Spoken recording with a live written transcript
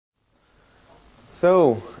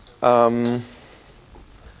So,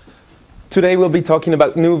 today we'll be talking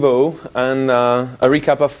about Nouveau and a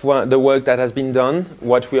recap of the work that has been done,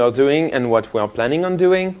 what we are doing and what we are planning on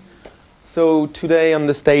doing. So today on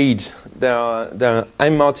the stage,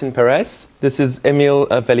 I'm Martin Perez, this is Emil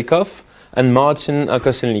Velikov and Martin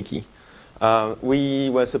Kostelniki.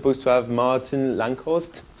 We were supposed to have Martin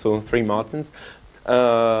Langhorst, so 3 Martins,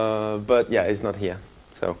 but yeah, he's not here.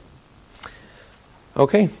 So,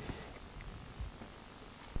 okay.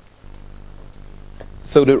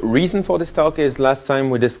 So the reason for this talk is last time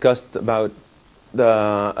we discussed about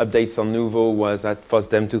the updates on Nouveau was at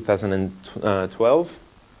FOSDEM 2012.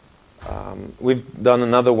 We've done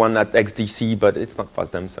another one at XDC, but it's not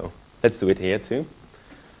FOSDEM, so let's do it here too.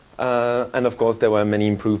 And of course, there were many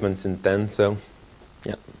improvements since then, so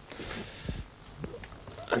yeah.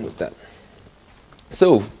 And with that.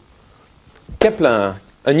 So, Kepler,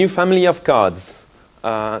 a new family of cards.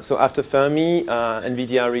 So after Fermi,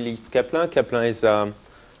 NVIDIA released Kepler. Kepler is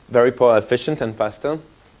very power efficient and faster.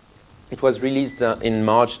 It was released in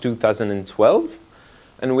March 2012.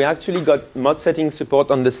 And we actually got mod setting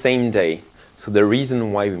support on the same day. So the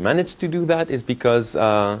reason why we managed to do that is because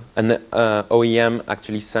an OEM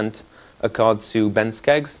actually sent a card to Ben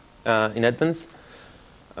Skaggs in advance.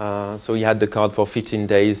 So he had the card for 15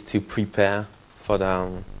 days to prepare for the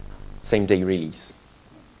same day release.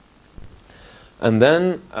 And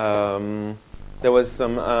then there was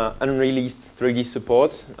some unreleased 3D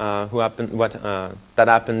support that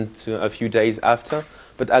happened a few days after.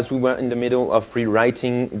 But as we were in the middle of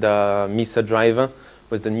rewriting the MISA driver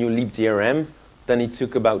with the new Leap DRM, then it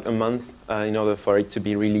took about a month in order for it to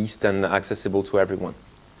be released and accessible to everyone.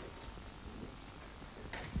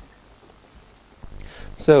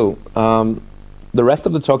 So the rest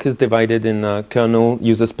of the talk is divided in kernel,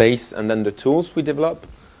 user space, and then the tools we develop.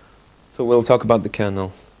 So we'll talk about the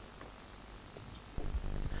kernel.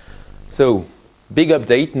 So, big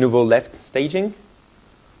update, Nouveau left staging.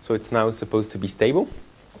 So it's now supposed to be stable.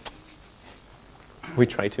 We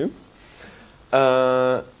try to.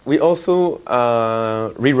 We also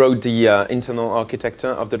rewrote the internal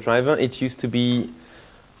architecture of the driver. It used to be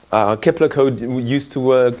Kepler code used to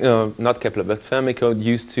work, not Kepler, but Fermi code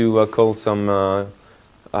used to call some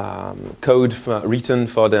code written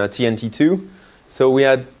for the TNT2. So we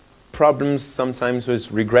had problems sometimes with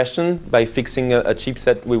regression. By fixing a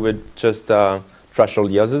chipset, we would just trash all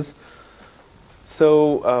the others.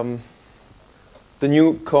 So the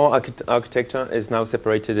new core architecture is now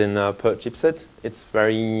separated in per chipset. It's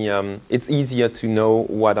very, it's easier to know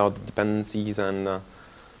what are the dependencies and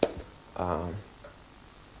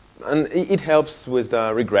it helps with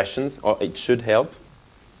the regressions, or it should help.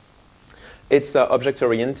 It's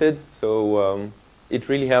object-oriented, so it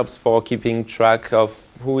really helps for keeping track of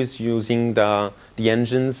who is using the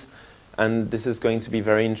engines, and this is going to be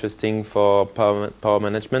very interesting for power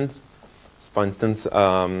management. For instance,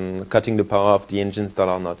 cutting the power of the engines that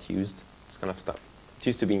are not used, this kind of stuff. It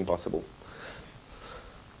used to be impossible.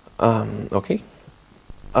 Okay.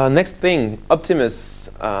 Next thing, Optimus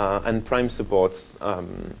and Prime supports.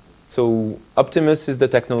 So Optimus is the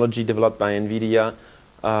technology developed by NVIDIA.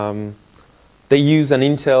 They use an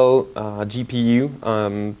Intel GPU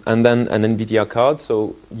and then an NVIDIA card.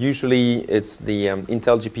 So usually it's the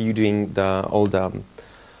Intel GPU doing all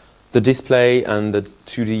the display and the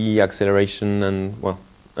 2D acceleration and, well,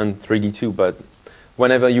 and 3D too. But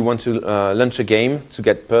whenever you want to launch a game to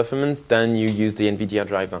get performance, then you use the NVIDIA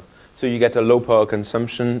driver. So you get a low power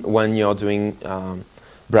consumption when you're doing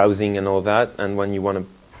browsing and all that. And when you want to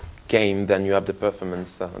game, then you have the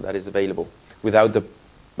performance that is available without the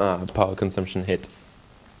power consumption hit.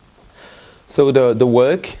 So the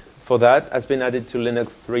work for that has been added to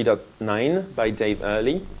Linux 3.9 by Dave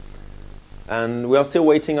Early. And we are still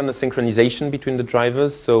waiting on the synchronization between the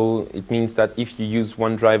drivers. So it means that if you use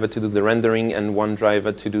one driver to do the rendering and one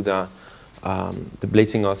driver to do the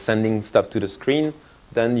blitzing or sending stuff to the screen,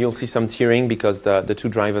 then you'll see some tearing because the 2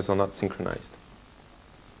 drivers are not synchronized.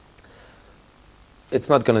 It's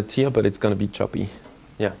not going to tear, but it's going to be choppy.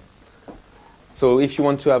 Yeah. So if you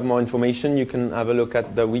want to have more information, you can have a look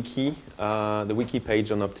at the wiki page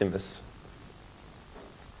on Optimus.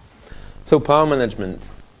 So power management.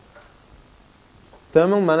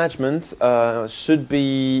 Thermal management should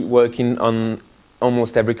be working on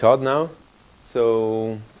almost every card now.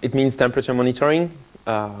 So it means temperature monitoring.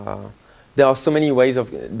 There are so many ways of,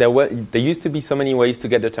 there used to be so many ways to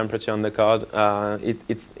get the temperature on the card.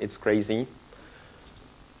 It's crazy.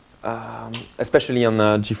 Especially on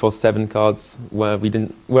GeForce 7 cards, where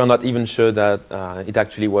we're not even sure that it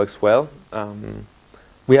actually works well.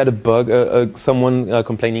 We had a bug, someone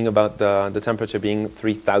complaining about the temperature being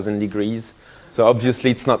 3,000 degrees. So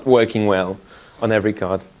obviously it's not working well on every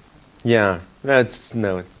card. Yeah, no, it's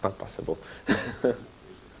not possible.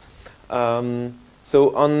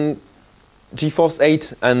 So on GeForce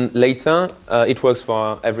 8 and later, it works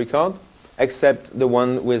for every card, except the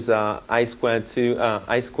one with I2C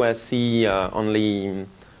only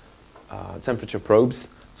temperature probes.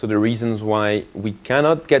 So the reasons why we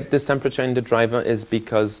cannot get this temperature in the driver is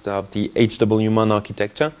because of the HW1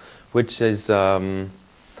 architecture, which is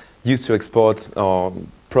used to export or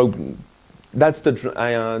probe. That's the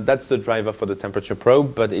driver for the temperature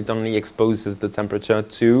probe, but it only exposes the temperature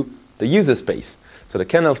to the user space. So the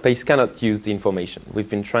kernel space cannot use the information. We've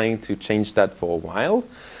been trying to change that for a while.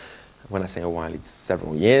 When I say a while, it's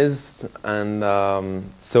several years. And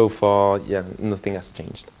so far, yeah, nothing has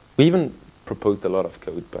changed. We even proposed a lot of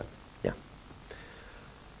code, but yeah.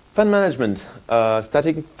 Fan management.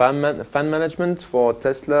 Static fan management for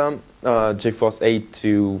Tesla, GeForce 8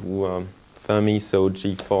 to Fermi, so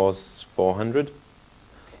GeForce 400.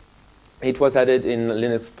 It was added in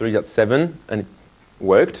Linux 3.7 and it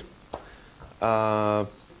worked. And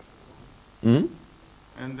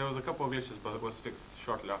there was a couple of glitches, but it was fixed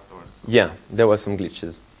shortly afterwards. So. Yeah, there were some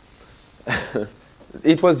glitches.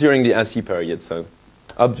 It was during the SE period, so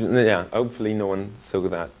yeah, hopefully no one saw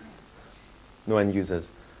that. No end users.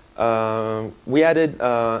 We added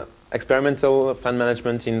experimental fan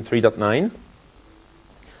management in 3.9,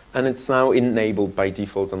 and it's now enabled by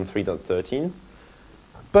default on 3.13,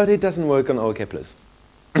 but it doesn't work on all Keplers.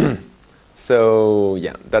 So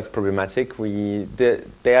yeah, that's problematic. They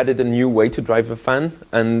added a new way to drive a fan,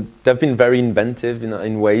 and they've been very inventive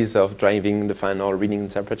in ways of driving the fan or reading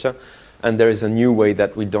the temperature. And there is a new way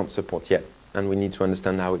that we don't support yet, and we need to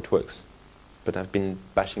understand how it works. But I've been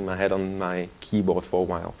bashing my head on my keyboard for a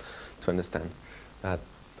while to understand that.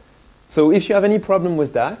 So if you have any problem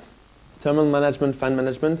with that, thermal management, fan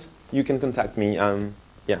management, you can contact me.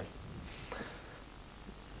 Yeah.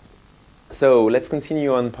 So let's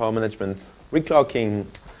continue on power management. Reclocking.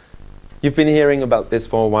 You've been hearing about this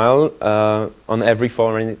for a while. On every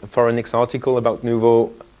Forenix article about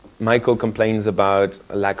Nouveau, Michael complains about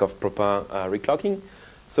a lack of proper reclocking.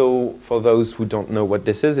 So for those who don't know what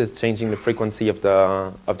this is, it's changing the frequency of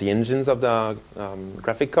the engines of the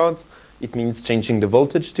graphic cards. It means changing the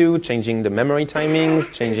voltage too, changing the memory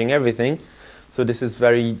timings, changing everything. So this is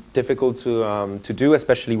very difficult to do,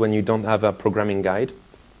 especially when you don't have a programming guide.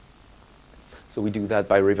 So we do that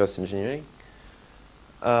by reverse engineering.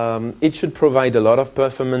 It should provide a lot of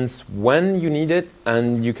performance when you need it,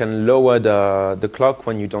 and you can lower the clock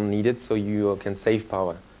when you don't need it, so you can save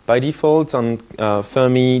power. By default, on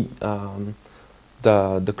Fermi,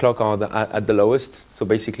 the clock are at the lowest, so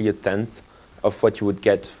basically a tenth of what you would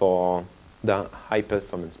get for the high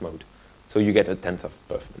performance mode. So you get a tenth of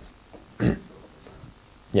performance.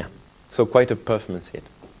 Yeah, so quite a performance hit.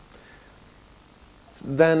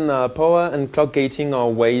 Then power and clock gating are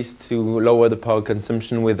ways to lower the power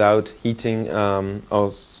consumption without heating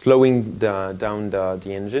or slowing down the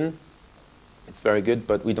engine. It's very good,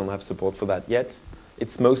 but we don't have support for that yet.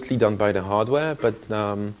 It's mostly done by the hardware, but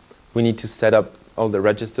we need to set up all the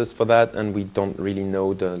registers for that, and we don't really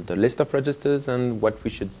know the list of registers and what we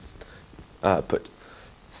should put. It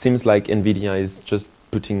seems like NVIDIA is just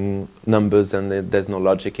putting numbers and there's no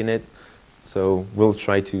logic in it. So we'll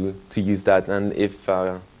try to use that, and if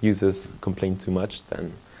users complain too much,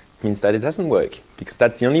 then it means that it doesn't work, because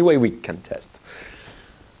that's the only way we can test.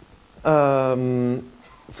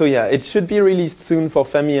 So yeah, it should be released soon for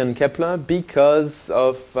Fermi and Kepler because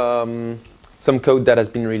of some code that has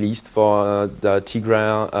been released for the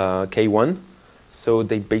Tegra K1. So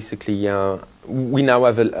they basically, we now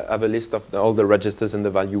have a list of all the registers and the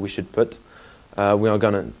value we should put. We are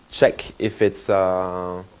going to check if it's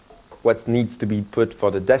what needs to be put for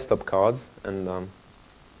the desktop cards, and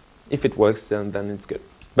if it works, then it's good.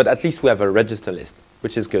 But at least we have a register list,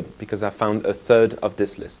 which is good, because I found a third of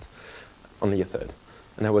this list, only a third.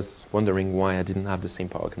 And I was wondering why I didn't have the same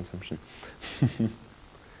power consumption.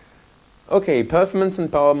 Okay, performance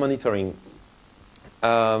and power monitoring.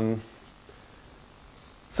 So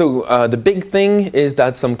the big thing is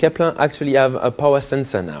that some Kepler actually have a power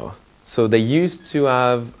sensor now. So they used to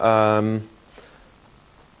have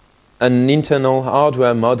an internal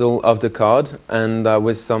hardware model of the card, and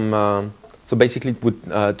with some, so basically it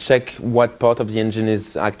would check what part of the engine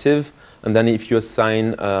is active, and then if you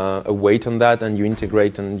assign a weight on that and you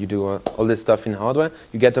integrate and you do all this stuff in hardware,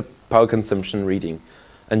 you get a power consumption reading.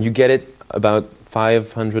 And you get it about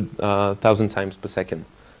 500,000 times per second,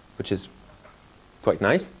 which is quite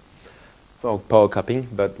nice for power cupping,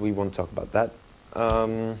 but we won't talk about that.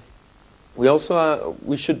 We also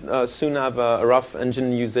we should soon have a rough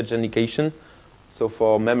engine usage indication. So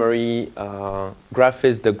for memory, graph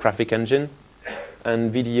is the graphic engine,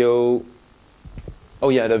 and video. Oh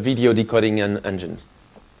yeah, the video decoding engines.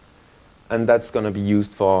 And that's going to be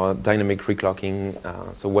used for dynamic reclocking.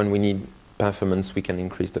 So when we need performance, we can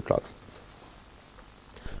increase the clocks.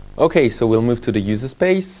 Okay, so we'll move to the user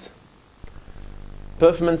space.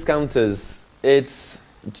 Performance counters. It's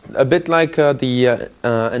a bit like the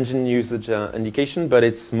engine usage indication, but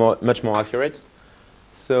it's much more accurate.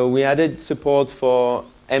 So we added support for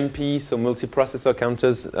MP, so multiprocessor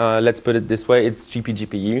counters. Let's put it this way, it's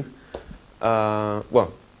GP-GPU.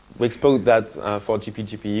 Well, we exposed that for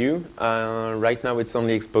GP-GPU. Right now it's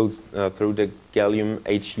only exposed through the gallium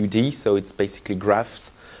HUD, so it's basically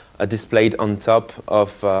graphs displayed on top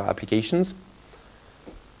of applications.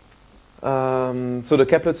 So the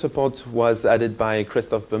Kepler support was added by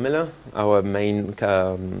Christoph Böhmiller, our main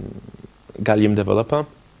gallium developer.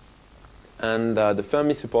 And the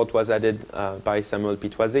Fermi support was added by Samuel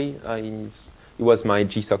Pitoise. He was my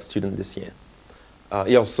GSOC student this year.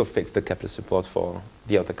 He also fixed the Kepler support for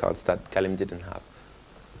the other cards that Gallium didn't have.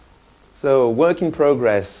 So work in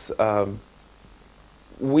progress.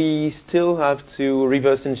 We still have to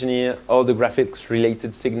reverse engineer all the graphics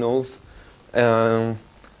related signals.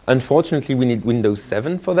 Unfortunately, we need Windows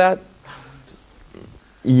 7 for that.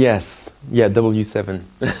 Yes, yeah, W7.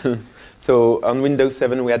 So on Windows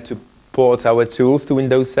 7, we had to port our tools to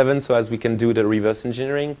Windows 7 so as we can do the reverse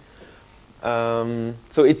engineering.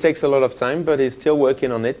 So it takes a lot of time, but he's still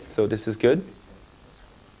working on it, so this is good.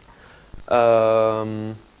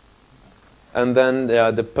 And then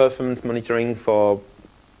the performance monitoring for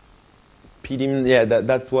PDM, yeah,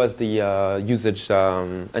 that was the usage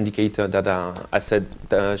indicator that I said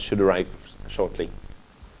should arrive shortly.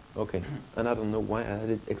 Okay, and I don't know why I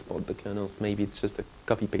did export the kernels. Maybe it's just a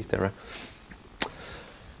copy-paste error.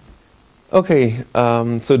 Okay,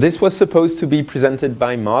 so this was supposed to be presented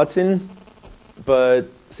by Martin, but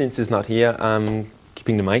since he's not here, I'm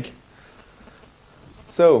keeping the mic.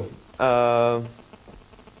 So,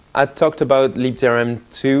 I talked about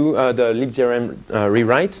libtheorem2, the libtheorem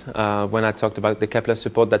rewrite, when I talked about the Kepler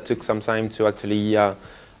support that took some time to actually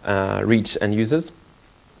reach end users.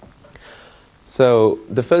 So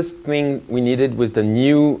the first thing we needed with the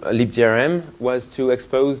new libtheorem was to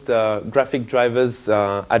expose the graphic driver's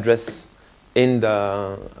address in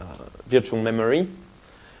the virtual memory.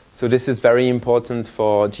 So this is very important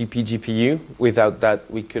for GP-GPU. Without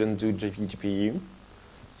that, we couldn't do GP-GPU.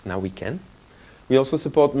 So now we can. We also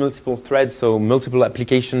support multiple threads, so multiple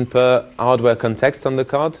application per hardware context on the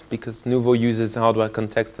card, because Nouveau uses hardware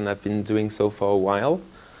context, and I've been doing so for a while.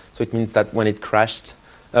 So it means that when it crashes,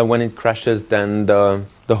 then the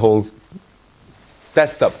whole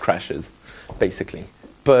desktop crashes, basically.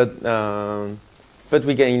 But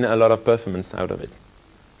we gain a lot of performance out of it.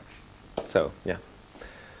 So yeah,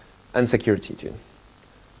 and security too.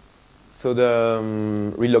 So the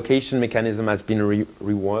relocation mechanism has been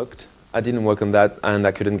reworked. I didn't work on that, and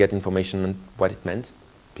I couldn't get information on what it meant.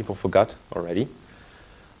 People forgot already.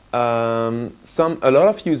 A lot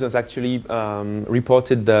of users actually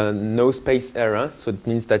reported the no space error, so it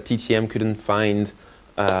means that TTM couldn't find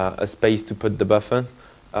a space to put the buffer.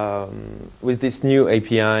 With this new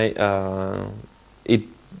API,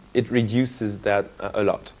 it reduces that a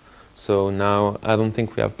lot. So now I don't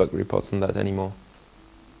think we have bug reports on that anymore.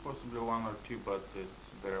 Possibly one or two, but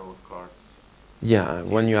it's very old cards. Yeah,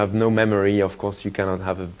 when you have no memory, of course, you cannot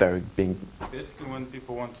have a very big... Basically, when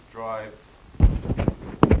people want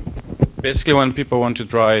to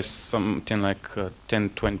drive something like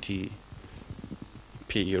 1020p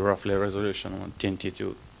roughly resolution on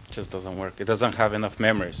TNT2, just doesn't work. It doesn't have enough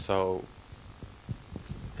memory, so...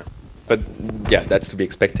 Yeah. But yeah, that's to be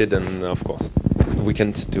expected, and of course, we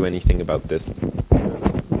can't do anything about this.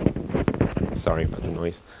 Sorry about the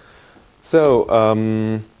noise. So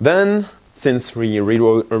then, since we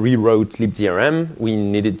rewrote libtheorem, we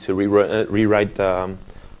needed to rewrite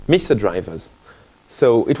MISA drivers.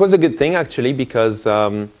 So it was a good thing, actually, because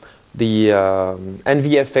the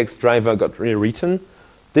NVFX driver got rewritten.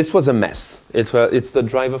 This was a mess. It's the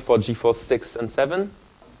driver for GeForce 6 and 7?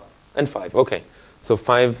 And 5, OK. So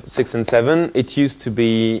 5, 6, and 7, it used to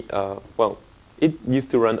be, well, it used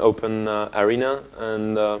to run Open Arena,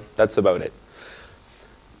 and that's about it.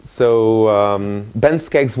 So Ben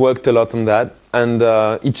Skeggs worked a lot on that, and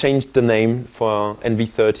he changed the name for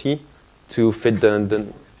NV30 to fit the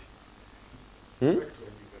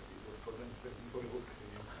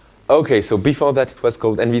OK, so before that it was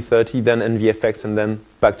called NV30, then NVFX, and then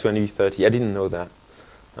back to NV30. I didn't know that.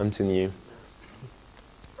 I'm too new.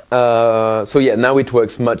 So yeah, now it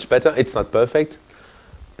works much better. It's not perfect,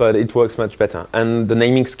 but it works much better. And the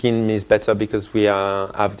naming scheme is better because we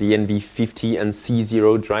have the NV50 and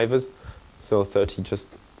C0 drivers. So 30 just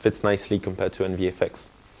fits nicely compared to NVFX.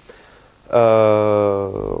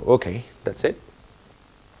 Okay, that's it.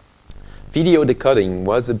 Video decoding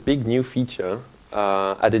was a big new feature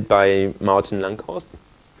added by Martin Langhorst,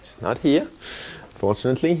 which is not here,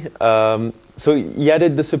 fortunately. So he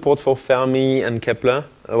added the support for Fermi and Kepler.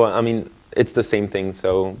 Well, I mean, it's the same thing,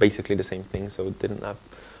 so basically the same thing, so it didn't have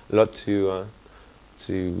a lot to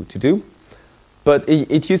do. But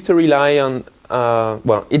it used to rely on,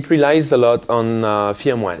 well, it relies a lot on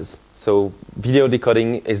firmwares. So video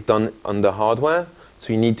decoding is done on the hardware,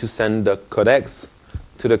 so you need to send the codecs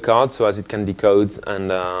to the card so as it can decode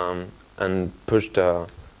and push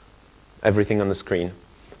everything on the screen.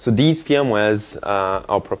 So these firmwares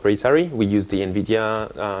are proprietary. We use the NVIDIA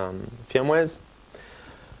firmwares.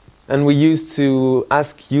 And we used to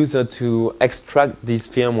ask user to extract these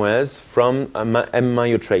firmwares from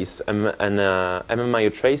MMIO trace. And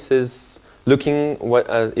MMIO trace is looking what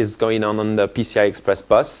is going on the PCI Express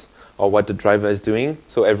bus or what the driver is doing.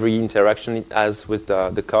 So every interaction it has with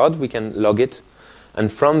the card, we can log it. And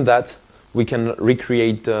from that, we can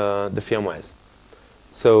recreate the firmwares.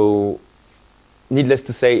 So needless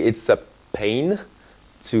to say, it's a pain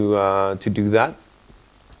to do that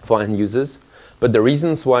for end users. But the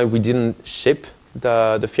reasons why we didn't ship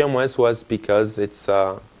the firmwares was because it's,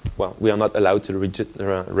 well, we are not allowed to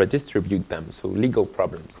redistribute them, so legal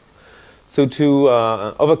problems. So to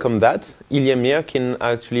overcome that, Ilya Mirkin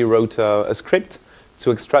actually wrote a script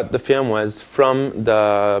to extract the firmwares from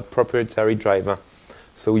the proprietary driver.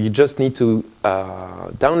 So you just need to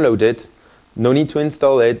download it. No need to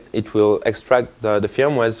install it. It will extract the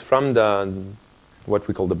firmwares from what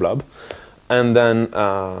we call the blob. And then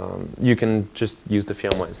you can just use the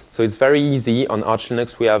firmwares. So it's very easy. On Arch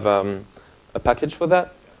Linux, we have a package for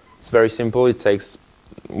that. It's very simple. It takes,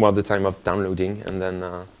 well, the time of downloading, and then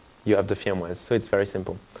you have the firmwares. So it's very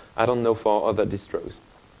simple. I don't know for other distros.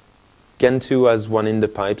 Gentoo has one in the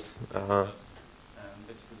pipes. Basically,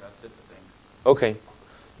 that's it, I think. Okay.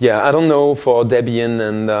 Yeah, I don't know for Debian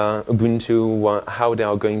and Ubuntu how they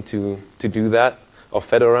are going to do that, or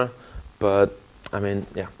Fedora, but I mean,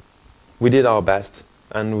 yeah, we did our best,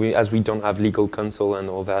 and as we don't have legal console and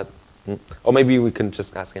all that, or maybe we can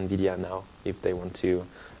just ask NVIDIA now if they want to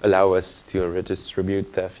allow us to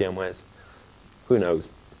redistribute their firmwares. Who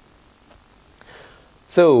knows?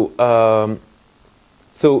 So,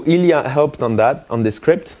 so Ilya helped on that, on the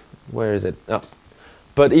script. Where is it? Oh.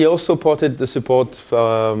 But he also ported the support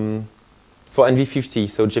for NV50,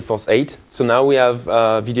 so GeForce 8. So now we have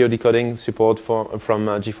video decoding support from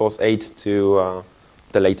GeForce 8 to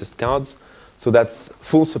the latest cards. So that's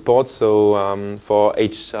full support. So for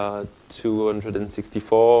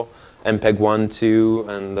H264, MPEG-1, 2,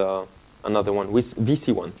 and another one with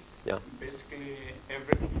VC1. Yeah.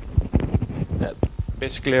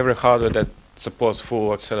 Basically every hardware that supports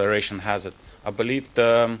full acceleration has it. I believe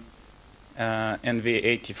the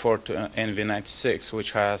NV84 to NV96,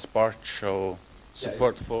 which has partial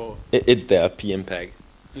support for... It's there, PMPEG.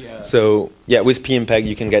 Yeah. So yeah, with PMPEG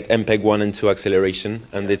you can get MPEG-1 and 2 acceleration,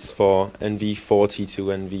 and it's for NV40 to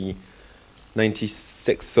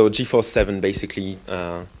NV96. So GeForce 7 basically.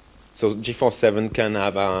 So GeForce 7 can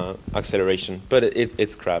have acceleration, but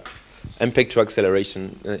it's crap. MPEG-2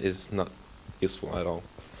 acceleration is not useful at all.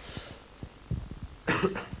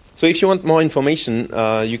 So if you want more information,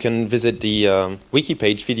 you can visit the wiki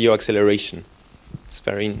page, Video Acceleration. It's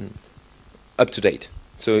very up-to-date.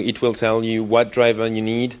 So it will tell you what driver you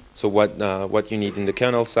need, so what you need in the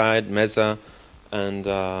kernel side, Mesa, and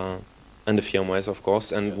the firmwares, of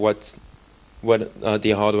course, and yes, what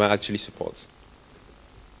the hardware actually supports.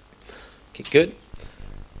 Okay, good.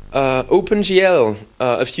 OpenGL,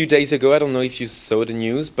 a few days ago, I don't know if you saw the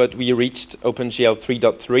news, but we reached OpenGL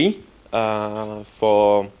 3.3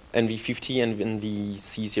 for NV50 and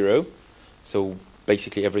NVC0, so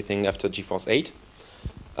basically everything after GeForce 8.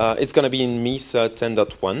 It's going to be in MESA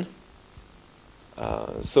 10.1.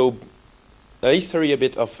 So a history a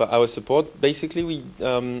bit of our support. Basically, we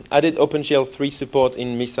added OpenGL 3 support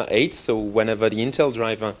in MESA 8, so whenever the Intel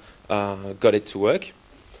driver got it to work.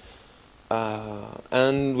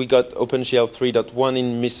 And we got OpenGL 3.1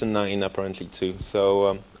 in MESA 9 apparently too.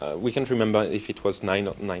 So we can't remember if it was 9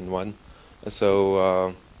 or 9.1.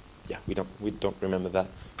 So yeah, we don't remember that.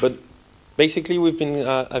 But basically, we've been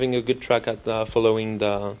having a good track at following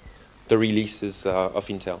the releases of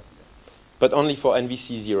Intel, but only for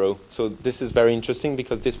NVC0. So this is very interesting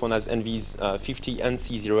because this one has NV50 and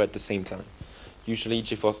C0 at the same time. Usually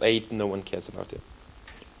GeForce 8, no one cares about it.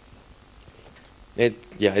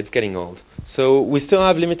 Yeah, it's getting old. So we still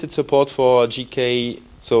have limited support for GK.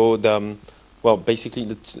 So well, basically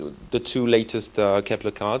the two latest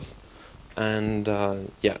Kepler cards, and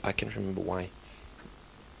yeah, I can't remember why.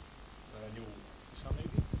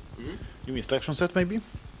 New instruction set, maybe?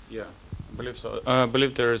 Yeah, I believe so. I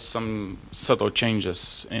believe there is some subtle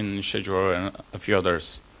changes in scheduler and a few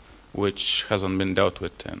others, which hasn't been dealt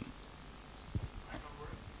with. And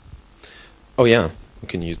Oh yeah, we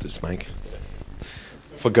can use this mic.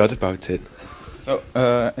 Forgot about it. so,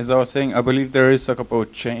 as I was saying, I believe there is a couple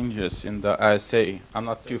of changes in the ISA. I'm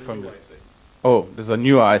not too familiar. Oh, there's a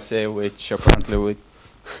new ISA which apparently we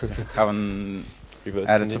haven't Reverse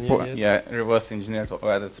added engineer support. yet? Yeah, reverse engineered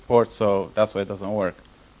or added support, so that's why it doesn't work.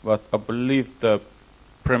 But I believe the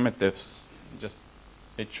primitives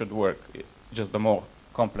it should work. Just the more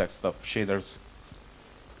complex stuff, shaders.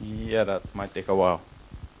 Yeah, that might take a while.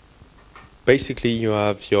 Basically, you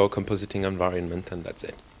have your compositing environment, and that's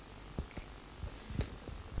it.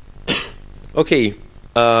 Okay,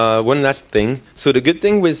 one last thing. So the good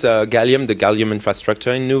thing with Gallium, the Gallium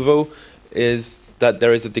infrastructure in Nouveau, is that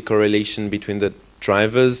there is a decorrelation between the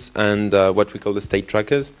drivers and what we call the state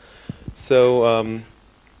trackers. So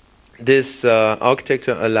this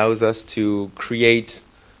architecture allows us to create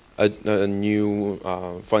a new,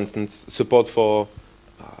 for instance, support for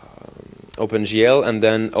OpenGL, and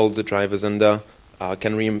then all the drivers under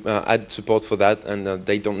can add support for that, and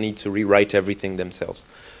they don't need to rewrite everything themselves.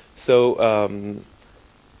 So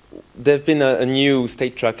there's been a new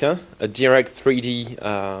state tracker, a Direct 3D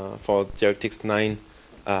for DirectX 9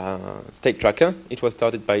 state tracker. It was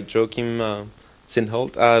started by Joachim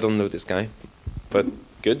Sinholt. I don't know this guy, but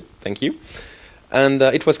good, thank you. And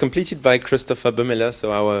it was completed by Christopher Bemiller,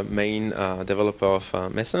 so our main developer of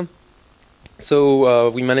Mesa. So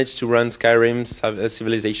we managed to run Skyrim,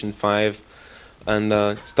 Civilization 5, and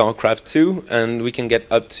StarCraft 2, and we can get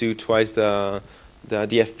up to twice the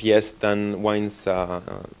FPS than Wine's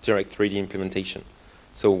Direct 3D implementation.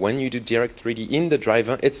 So when you do Direct 3D in the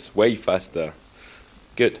driver, it's way faster.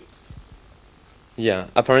 Good. Yeah,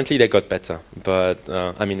 apparently they got better, but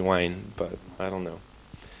I mean Wine, but I don't know.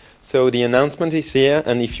 So the announcement is here,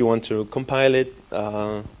 and if you want to compile it,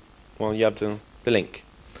 well, you have the link.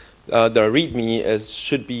 The README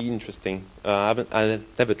should be interesting. I've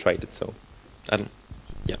never tried it, so I don't.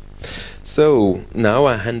 Yeah. So now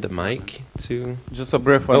I hand the mic to. Just a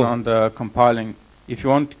brief one on the compiling. If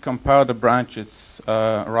you want to compile the branch, it's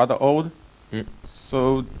rather old.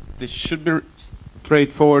 So this should be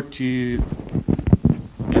straightforward to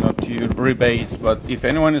to rebase. But if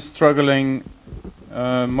anyone is struggling,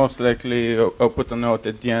 most likely I'll put a note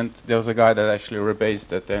at the end. There was a guy that actually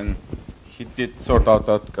rebased it, and he did sort out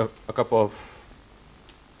a couple of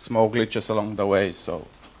small glitches along the way. So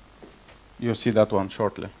you'll see that one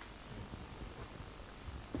shortly.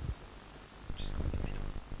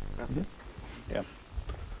 Yeah.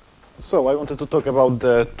 So I wanted to talk about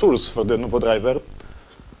the tools for the Nouveau driver.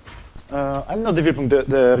 I'm not developing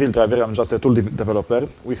the real driver, I'm just a tool developer.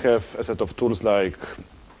 We have a set of tools like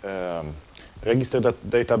register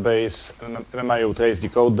database, MMIO trace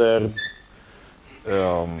decoder,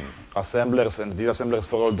 assemblers and disassemblers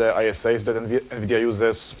for all the ISAs that NVIDIA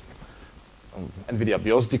uses, NVIDIA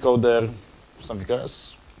BIOS decoder, something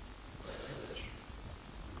else.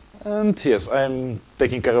 And yes, I'm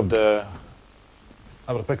taking care of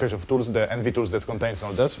our package of tools, the NV tools that contains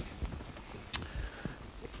all that.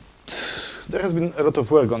 There has been a lot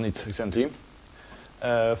of work on it recently.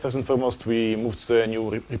 First and foremost, we moved to a new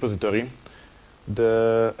repository.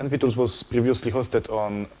 The NV tools was previously hosted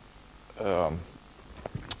on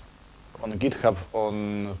GitHub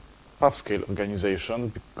on PubScale organization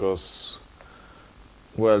because,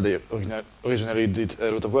 well, they originally did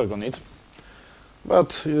a lot of work on it.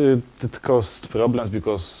 But it caused problems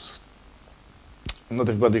because not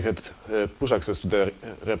everybody had push access to the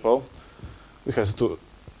repo. We had to,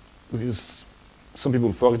 some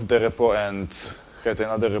people forked the repo and had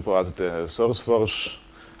another repo at the SourceForge.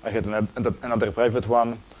 I had another private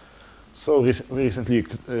one. So we recently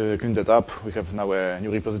cleaned that up. We have now a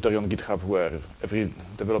new repository on GitHub where every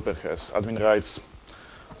developer has admin rights.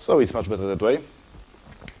 So it's much better that way.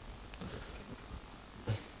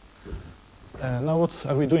 Now what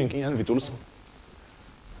are we doing in NV tools?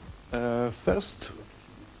 First,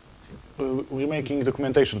 we're making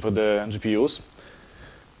documentation for the GPUs.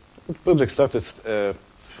 The project started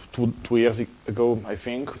 2 years ago, I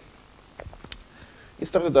think. It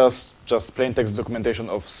started as just plain text documentation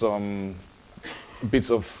of some bits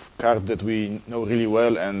of code that we know really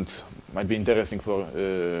well and might be interesting for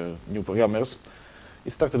new programmers.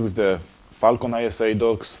 It started with the Falcon ISA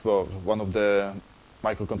docs for one of the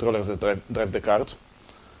microcontrollers that drive the card.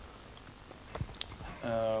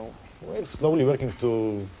 We're slowly working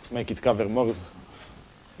to make it cover more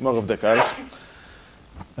of the card.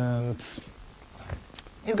 And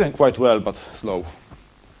it's going quite well, but slow.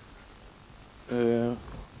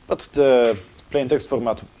 But the plain text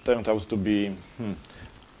format turned out to be,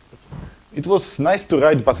 it was nice to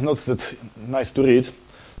write, but not that nice to read.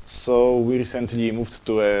 So we recently moved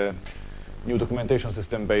to a new documentation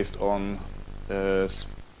system based on the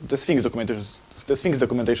Sphinx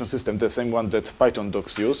documentation system, the same one that Python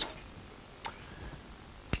docs use.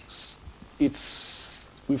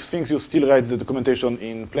 With Sphinx, you still write the documentation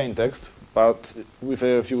in plain text, but with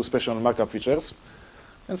a few special markup features.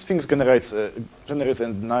 And Sphinx generates a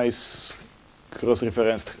nice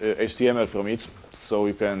cross-referenced HTML from it, so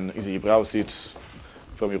you can easily browse it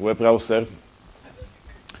from your web browser.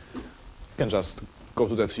 You can just go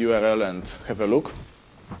to that URL and have a look.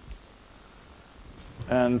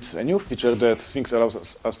 And a new feature that Sphinx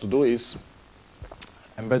allows us to do is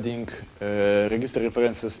embedding register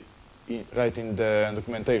references right in the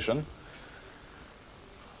documentation.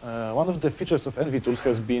 One of the features of NV tools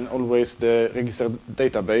has been always the register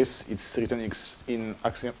database. It's written in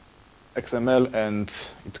XML, and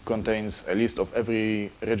it contains a list of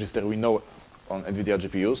every register we know on NVIDIA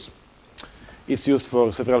GPUs. It's used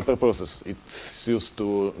for several purposes. It's used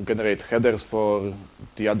to generate headers for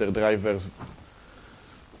the other drivers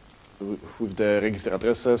with the register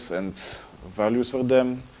addresses and values for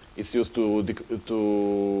them. It's used to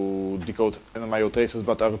decode NMIO traces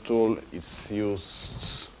by our tool. It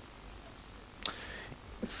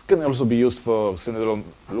can also be used for standalone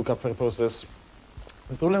lookup purposes.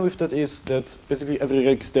 The problem with that is that basically every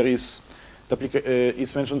register is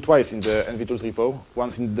mentioned twice in the NVTools repo,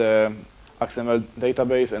 once in the XML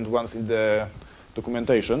database and once in the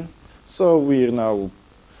documentation. So we're now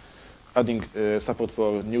adding support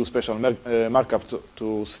for new special markup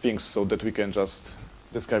to Sphinx so that we can just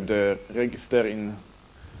describe the register in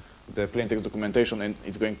the plain text documentation, and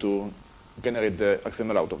it's going to generate the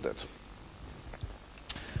XML out of that.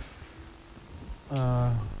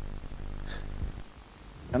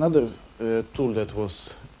 Another tool that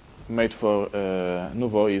was made for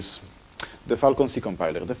Nouveau is the Falcon C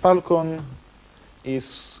compiler. The Falcon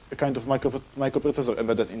is a kind of microprocessor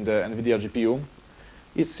embedded in the NVIDIA GPU.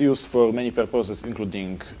 It's used for many purposes,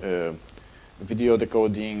 including video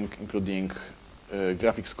decoding, including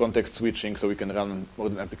graphics context switching, so we can run more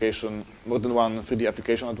than one 3D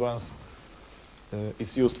application at once.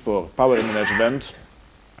 It's used for power management.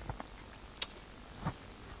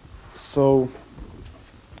 So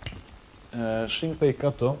Shinpei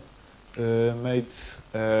Kato made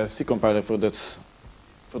a C compiler for that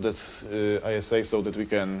ISA, so that we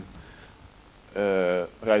can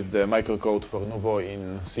write the microcode for Nouveau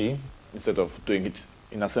in C instead of doing it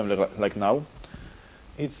in assembly like now.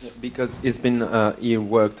 It's because it's been he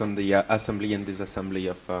worked on the assembly and disassembly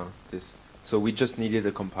of this, so we just needed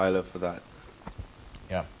a compiler for that.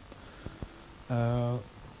 Yeah.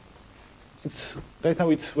 Right now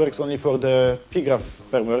it works only for the pgraph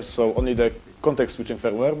firmware, so only the context switching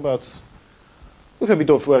firmware, but with a bit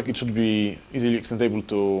of work it should be easily extendable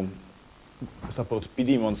to support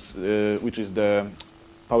PDMons, which is the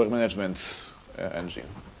power management engine.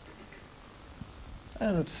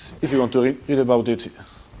 And if you want to read about it,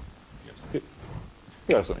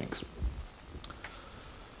 here are some links.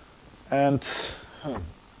 And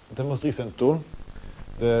the most recent tool,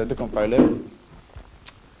 the compiler,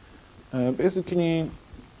 basically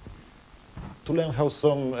to learn how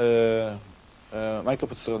some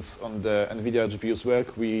microprocessors on the NVIDIA GPUs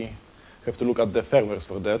work, we have to look at the firmwares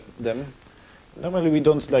for them. Normally we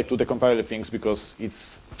don't like to decompile things because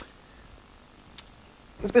it's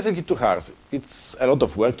basically too hard. It's a lot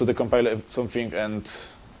of work to decompile something, and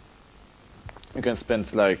you can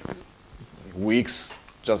spend like weeks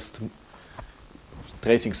just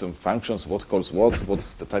tracing some functions, what calls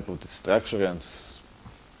what's the type of the structure, and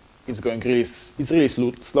it's really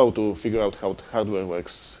slow to figure out how the hardware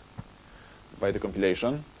works by the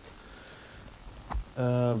compilation.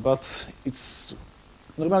 But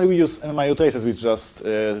normally we use NMIO traces, which just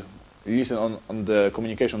listen on the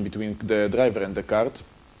communication between the driver and the card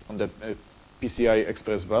on the PCI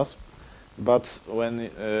Express bus. But when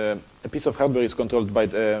a piece of hardware is controlled by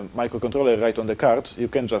the microcontroller right on the card, you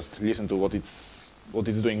can just listen to what it's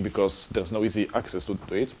doing, because there's no easy access to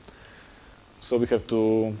it. So we have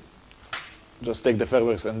to just take the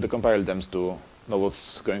firmwares and decompile them to know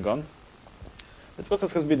what's going on. The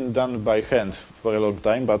process has been done by hand for a long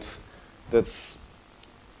time, but that's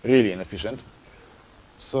really inefficient.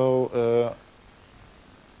 So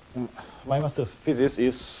my master's thesis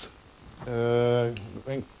is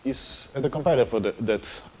is the compiler for that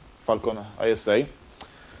Falcon ISA.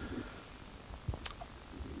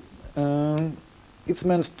 It's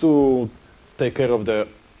meant to take care of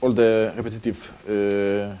all the repetitive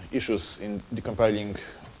issues in decompiling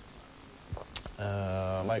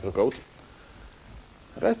microcode.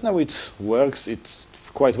 Right now it works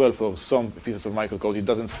quite well for some pieces of microcode. It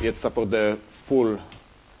doesn't yet support the full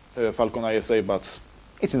Falcon ISA, but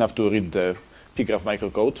it's enough to read the pgraph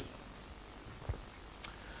microcode.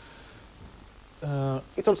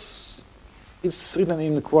 It's written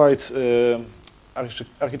in quite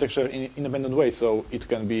architecture independent way, so it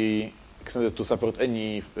can be extended to support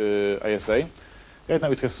any ISA. Right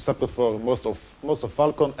now it has support for most of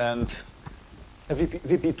Falcon and a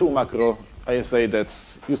VP2 macro ISA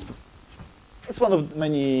that's used for, it's one of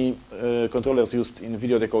many controllers used in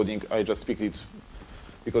video decoding. I just picked it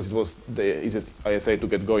because it was the easiest ISA to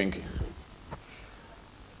get going.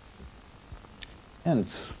 And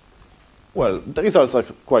well, the results are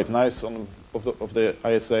quite nice of the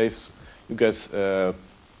ISAs. You get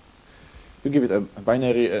you give it a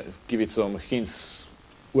binary, give it some hints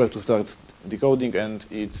where to start decoding, and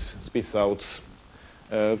it spits out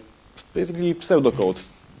basically pseudocode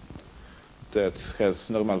that has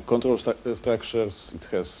normal control structures. It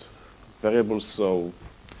has variables, so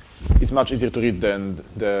it's much easier to read than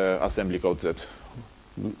the assembly code that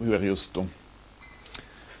we were used to.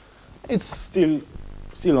 It's still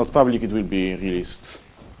not public. It will be released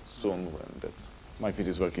soon when my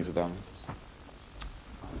thesis work is done.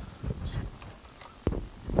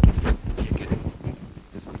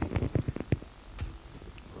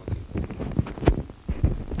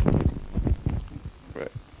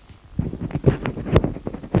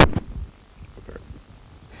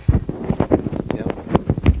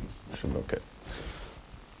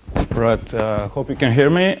 Right, hope you can hear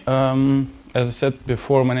me. As I said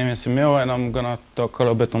before, my name is Emil, and I'm gonna talk a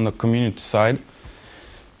little bit on the community side.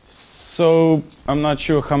 So I'm not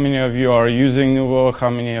sure how many of you are using Nouveau, how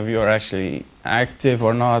many of you are actually active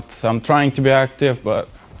or not. I'm trying to be active, but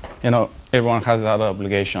you know, everyone has other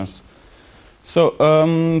obligations. So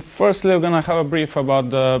firstly, we're gonna have a brief about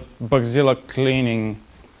the Bugzilla cleaning.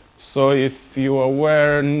 So if you are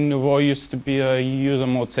aware, Nouveau used to be a user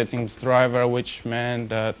mode settings driver, which meant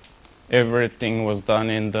that everything was done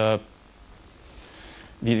in the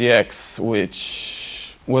DDX,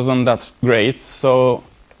 which wasn't that great. So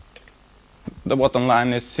the bottom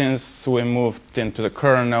line is, since we moved into the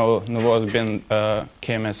kernel, Nouveau has been a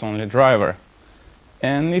KMS only driver.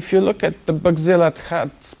 And if you look at the Bugzilla, it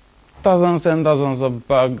had dozens and dozens of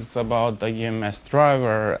bugs about the EMS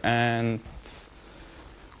driver, and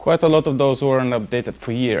quite a lot of those weren't updated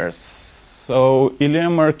for years. So Ilya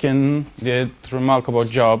Merkin did a remarkable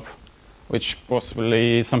job, which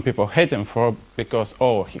possibly some people hate him for because,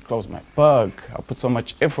 oh, he closed my bug. I put so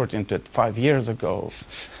much effort into it 5 years ago.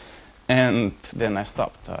 And then I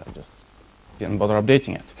stopped. I just didn't bother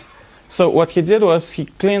updating it. So what he did was he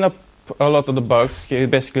cleaned up a lot of the bugs. He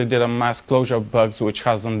basically did a mass closure of bugs, which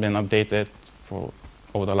hasn't been updated for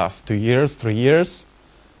over the last 2 years, 3 years.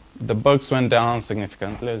 The bugs went down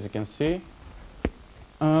significantly, as you can see.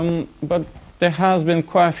 But there has been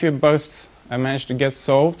quite a few bugs I managed to get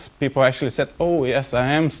solved. People actually said, oh, yes, I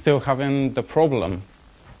am still having the problem.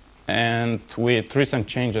 And with recent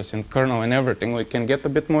changes in kernel and everything, we can get a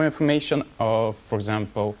bit more information of, for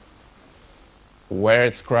example, where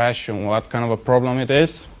it's crashing, what kind of a problem it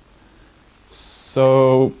is.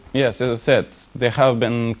 So, yes, as I said, there have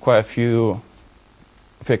been quite a few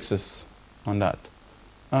fixes on that.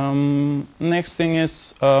 Next thing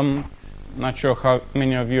is, not sure how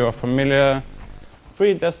many of you are familiar,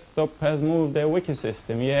 Free Desktop has moved their wiki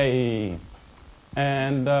system, yay!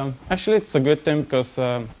 And actually it's a good thing because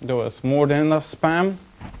there was more than enough spam.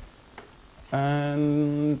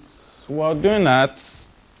 And while doing that,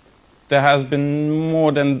 there has been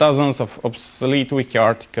more than dozens of obsolete wiki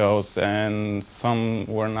articles, and some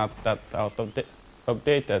were not that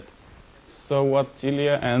updated. So what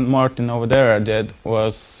Ilya and Martin over there did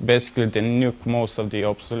was basically they nuked most of the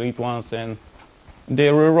obsolete ones, and they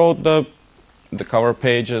rewrote the cover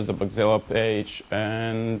pages, the Bugzilla page,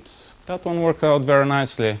 and that one worked out very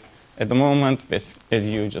nicely. At the moment, as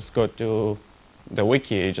you just go to the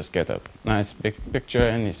wiki, you just get a nice big picture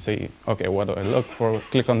and you see, okay, what do I look for?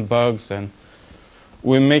 Click on bugs, and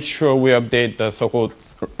we make sure we update the so-called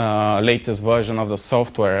latest version of the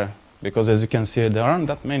software, because as you can see, there aren't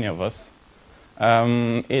that many of us.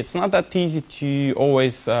 It's not that easy to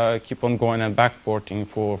always keep on going and backporting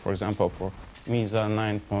for example, for Mesa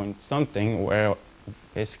 9 point something, where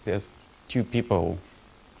basically there's 2 people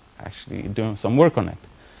actually doing some work on it.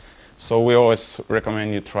 So we always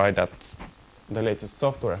recommend you try that, the latest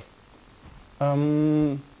software.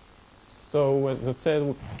 So as I said,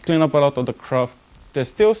 we clean up a lot of the craft. There's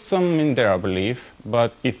still some in there, I believe,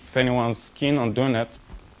 but if anyone's keen on doing it,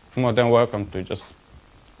 more than welcome to just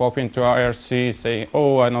pop into our IRC, say,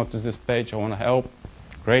 oh, I noticed this page, I want to help.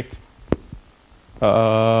 Great. They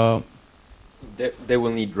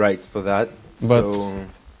will need rights for that. But so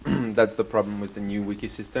that's the problem with the new wiki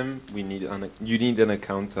system. You need an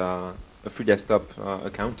account, a free desktop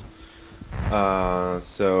account.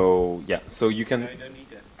 So yeah, so you can. No, you don't need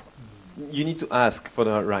that. You need to ask for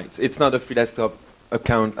the rights. It's not a free desktop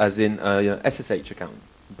account as in a SSH account,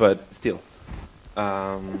 but still.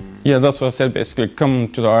 Yeah, that's what I said. Basically, come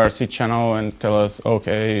to the IRC channel and tell us,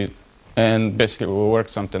 okay, and basically we'll work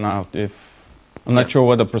something out. If I'm not sure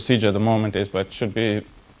what the procedure at the moment is, but it should be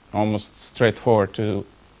almost straightforward to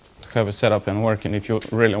have it set up and working if you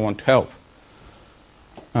really want help.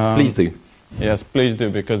 Please do. Yes, please do,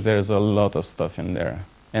 because there's a lot of stuff in there.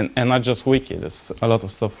 And not just wiki, there's a lot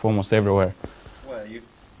of stuff almost everywhere. Well, you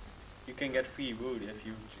can get free wood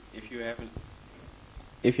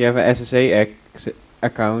if you have a SSA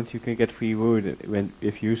account. You can get free wood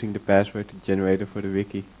if using the password generator for the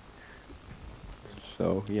wiki.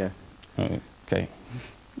 So yeah. Okay.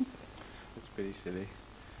 That's pretty silly.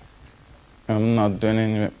 I'm not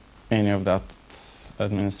doing any of that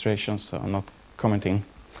administration, so I'm not commenting.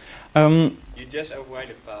 You just avoid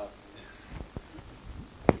the path.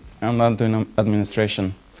 I'm not doing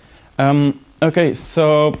administration. Okay,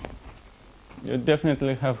 so you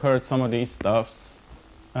definitely have heard some of these stuffs.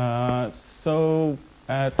 So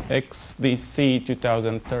at XDC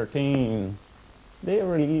 2013, they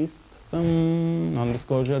released some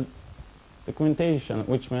non-disclosure documentation,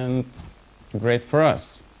 which meant great for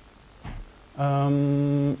us.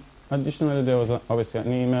 Additionally, there was obviously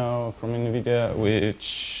an email from NVIDIA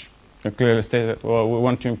which clearly stated, well, we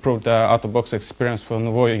want to improve the out-of-box experience for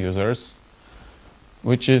Nouveau users,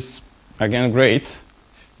 which is, again, great.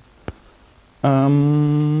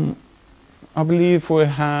 I believe we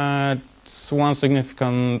had one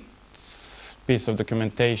significant piece of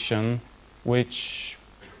documentation which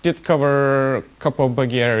did cover a couple of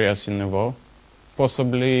buggy areas in Nouveau.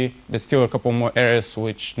 Possibly there's still a couple more areas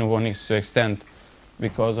which Nouveau needs to extend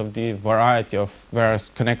because of the variety of various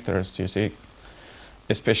connectors you see,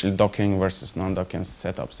 especially docking versus non-docking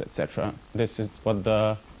setups, etc. This is what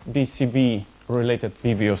the DCB-related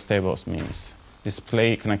VBO tables means,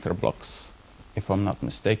 display connector blocks, if I'm not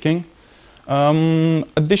mistaken.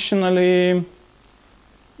 Additionally,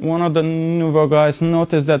 one of the Nouveau guys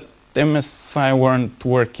noticed that MSI weren't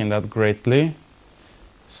working that greatly.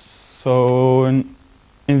 So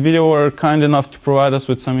NVIDIA were kind enough to provide us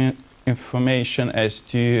with some information as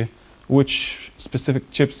to which specific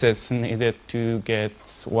chipsets needed to get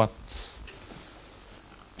what,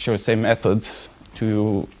 shall we say, methods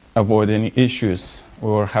to avoid any issues we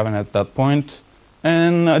were having at that point.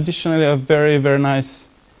 And additionally, a very, very nice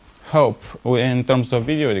help in terms of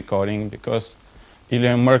video decoding, because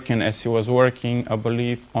Ilya Merkin, as he was working, I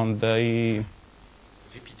believe, on the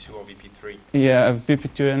VP2 or VP3. Yeah,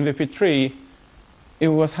 VP2 and VP3, it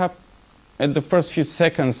was at the first few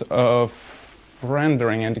seconds of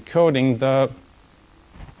rendering and decoding, the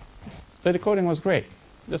decoding was great.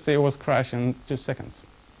 Just say it was crashed in 2 seconds.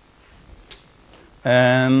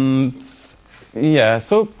 And yeah,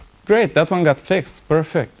 so great, that one got fixed,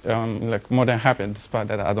 perfect. Like more than happy, despite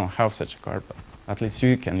that I don't have such a card, but at least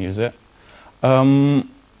you can use it.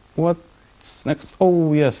 What's next?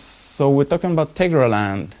 Oh yes, so we're talking about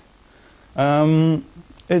Tegraland.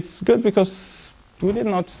 It's good because we did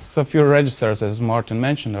notice a few registers, as Martin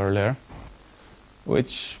mentioned earlier,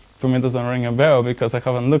 which for me doesn't ring a bell because I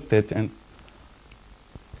haven't looked at it. And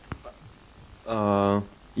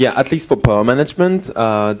yeah, at least for power management,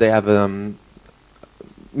 they have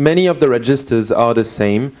many of the registers are the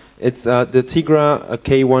same. It's the Tegra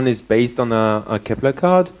K1 is based on a Kepler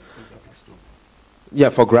card. Yeah,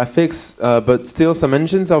 for graphics, but still some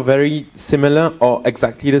engines are very similar or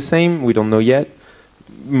exactly the same. We don't know yet.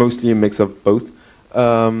 Mostly a mix of both.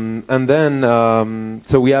 And then,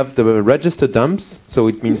 so we have the register dumps. So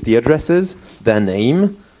it means the addresses, their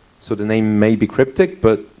name. So the name may be cryptic,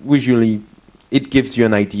 but usually it gives you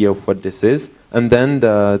an idea of what this is. And then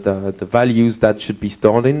the values that should be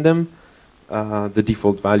stored in them, the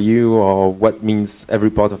default value or what means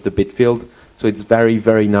every part of the bit field. So it's very,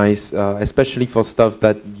 very nice, especially for stuff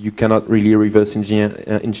that you cannot really reverse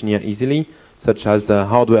engineer easily, such as the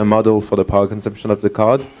hardware model for the power consumption of the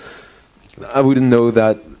card. I wouldn't know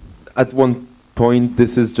that at one point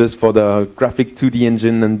this is just for the graphic 2D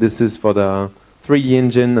engine and this is for the 3D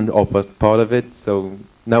engine and or part of it. So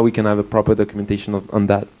now we can have a proper documentation on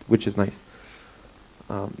that, which is nice.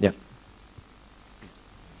 Yeah.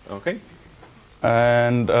 Okay.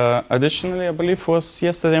 And additionally, I believe it was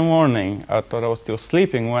yesterday morning, I thought I was still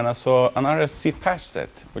sleeping when I saw an RSC patch set,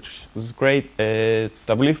 which is great. It,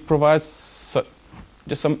 I believe, provides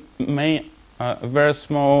just a very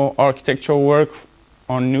small architectural work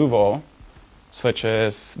on Nouveau, such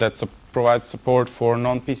as that provides support for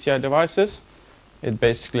non-PCI devices. It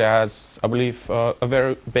basically adds, I believe, a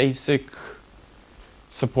very basic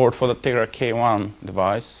support for the Tegra K1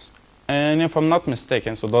 device. And if I'm not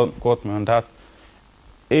mistaken, so don't quote me on that,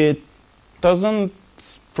 it doesn't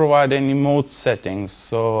provide any mode settings,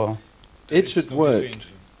 so it should work.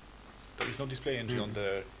 There is no display engine on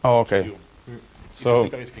the oh, okay. GPU. So it's a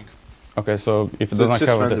separate thing. okay, so if it So doesn't it's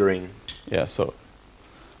just have rendering. yeah, so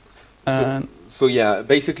So yeah,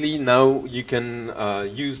 basically now you can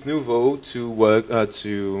use Nouveau to work as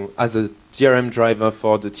a DRM driver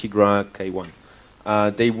for the Tegra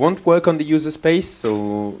K1. They won't work on the user space,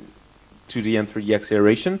 so 2D and 3D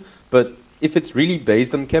acceleration, but if it's really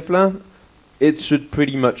based on Kepler, it should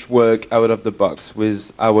pretty much work out of the box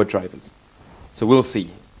with our drivers. So we'll see,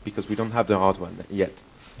 because we don't have the hardware yet.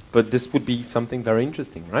 But this would be something very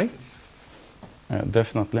interesting, right? yeah,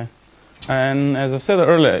 definitely. And as I said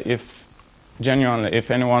earlier, if genuinely, if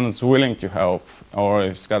anyone's willing to help, or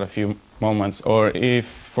if it's got a few moments, or if,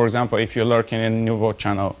 for example, if you're lurking in Nouveau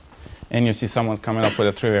channel and you see someone coming up with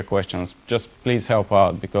a trivia questions, just please help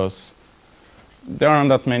out, because there aren't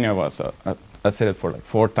that many of us. I said it for like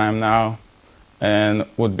 4th time now, and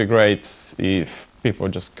would be great if people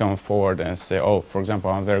just come forward and say, oh, for example,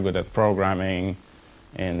 I'm very good at programming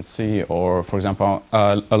in C, or for example,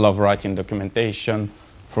 I love writing documentation.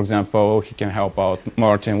 For example, he can help out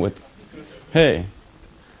Martin with, hey,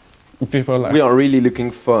 people like... We are really looking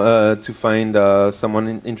for to find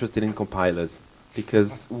someone interested in compilers,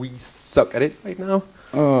 because we suck at it right now.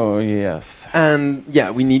 Oh, yes. And yeah,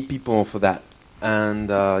 we need people for that. And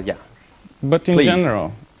yeah. But in Please.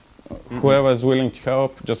 general, whoever is willing to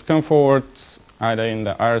help, just come forward, either in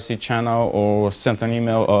the IRC channel or send an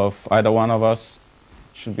email of either one of us.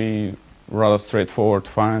 Should be rather straightforward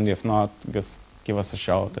to find. If not, just give us a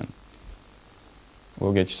shout and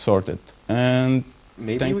we'll get you sorted. And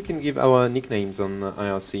Maybe we can give our nicknames on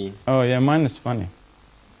IRC. oh yeah, mine is funny.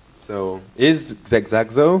 So is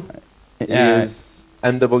Xexaxo, Yeah, is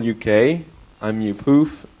MWK, I'm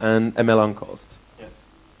Newpoof, and ML Uncost.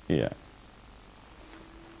 yeah.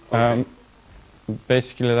 Okay.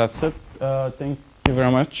 Basically that's it. Thank you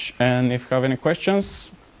very much. And if you have any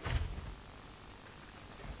questions,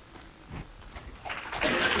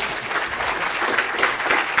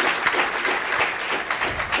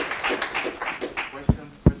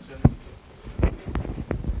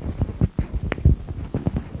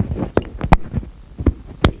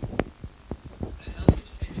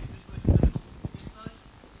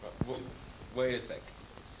 Wait a sec.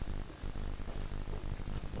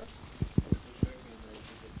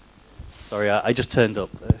 Sorry, I just turned up.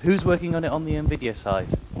 Who's working on it on the NVIDIA side?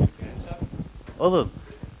 All of them.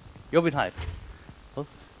 You're behind. Oh,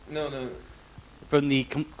 No, no. from the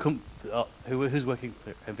who's working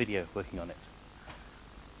for NVIDIA working on it?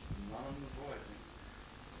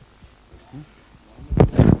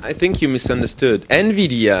 I think you misunderstood.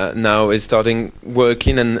 NVIDIA now is starting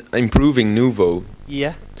working and improving Nouveau.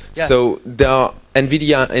 Yeah. Yeah. So there are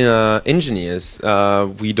NVIDIA engineers.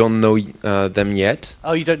 We don't know them yet.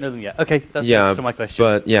 Oh, you don't know them yet. Okay, that's Yeah, the answer to my question.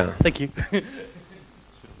 But yeah. Thank you.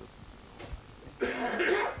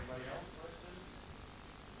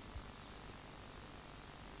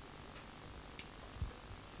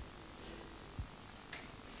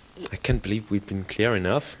 I can't believe we've been clear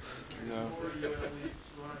enough.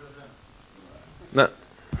 No.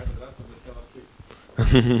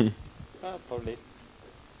 Probably.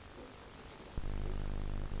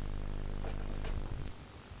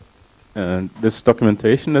 This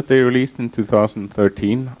documentation that they released in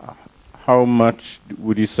 2013, how much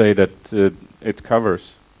would you say that it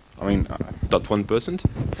covers? I mean, .1%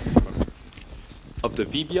 of the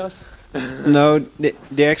VBIOS. No,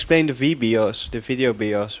 they explain the VBIOS, the video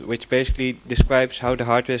BIOS, which basically describes how the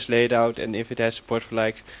hardware is laid out and if it has support for,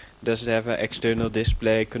 like, does it have an external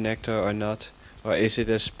display connector or not, or is it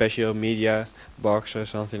a special media box or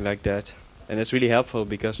something like that. And it's really helpful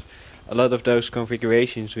because a lot of those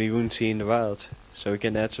configurations we wouldn't see in the wild, so we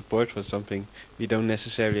can add support for something we don't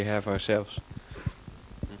necessarily have ourselves.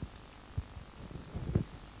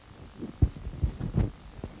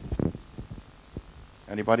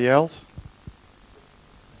 Anybody else?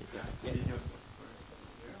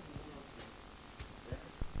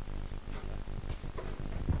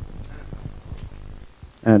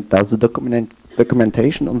 And does the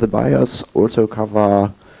documentation on the BIOS also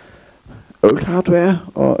cover old hardware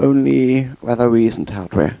or only rather recent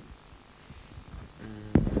hardware?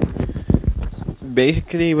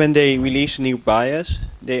 Basically, when they release a new BIOS,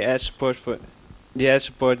 they add support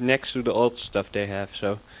next to the old stuff they have.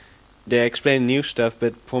 So they explain new stuff,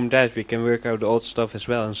 but from that we can work out the old stuff as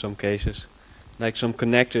well in some cases. Like some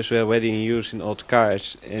connectors were already in use in old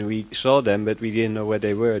cars, and we saw them, but we didn't know what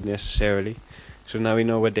they were necessarily. So now we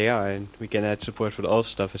know what they are, and we can add support for the old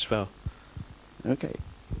stuff as well. Okay.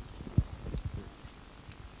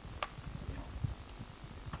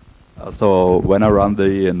 So when I run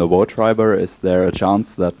the Nouveau driver, is there a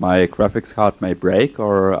chance that my graphics card may break,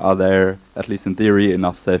 or are there, at least in theory,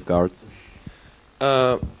 enough safeguards?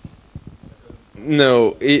 No,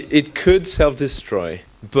 it could self-destroy,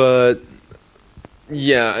 but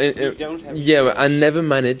yeah, but I never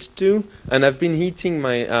managed to, and I've been heating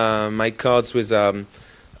my my cards with oh,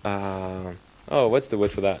 what's the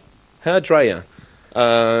word for that? Hair dryer.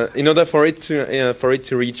 In order for it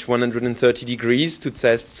to reach 130 degrees to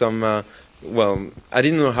test some, well, I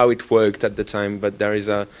didn't know how it worked at the time, but there is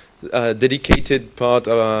a dedicated part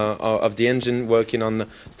of the engine working on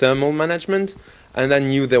thermal management, and I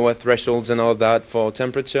knew there were thresholds and all that for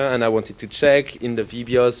temperature, and I wanted to check in the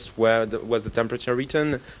VBIOS where was the temperature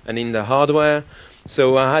written, and in the hardware.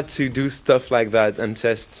 So I had to do stuff like that and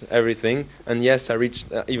test everything, and yes, I reached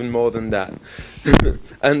even more than that.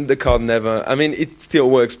 And the card never, I mean, it still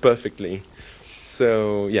works perfectly.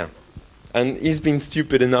 So yeah, and he's been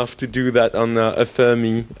stupid enough to do that on a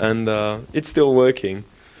Fermi, and it's still working.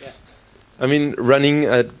 Yeah. I mean, running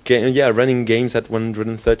games at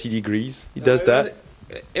 130 degrees, he does that.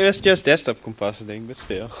 It was just desktop compositing, but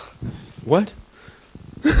still. What?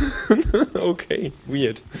 Okay,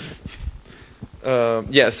 weird.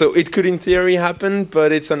 Yeah, so it could in theory happen,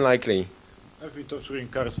 but it's unlikely. I've been torturing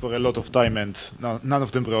cars for a lot of time, and none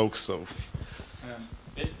of them broke. So,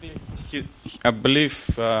 basically, I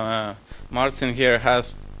believe Martin here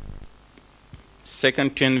has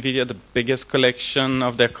second to NVIDIA the biggest collection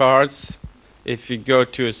of their cards. If you go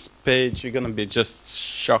to his page, you're gonna be just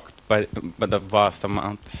shocked by the vast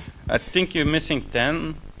amount. I think you're missing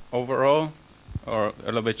 10 overall, or a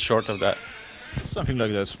little bit short of that. something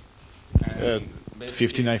like that.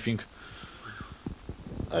 15, I think.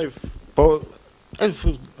 I've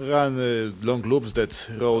run long loops that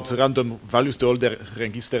wrote random values to all the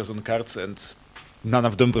registers on cards, and none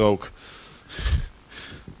of them broke.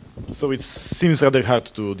 So it seems rather hard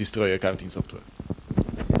to destroy a card in software.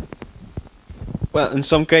 Well, in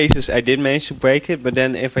some cases I did manage to break it, but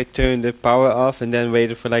then if I turned the power off and then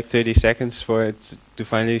waited for like 30 seconds for it to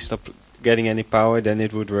finally stop getting any power, then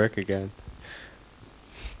it would work again.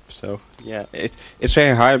 So yeah, it's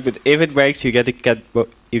very hard, but if it breaks, you get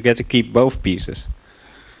to keep both pieces.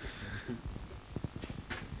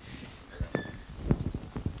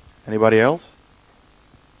 Anybody else?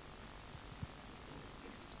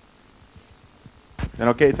 Then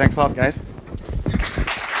okay, thanks a lot, guys.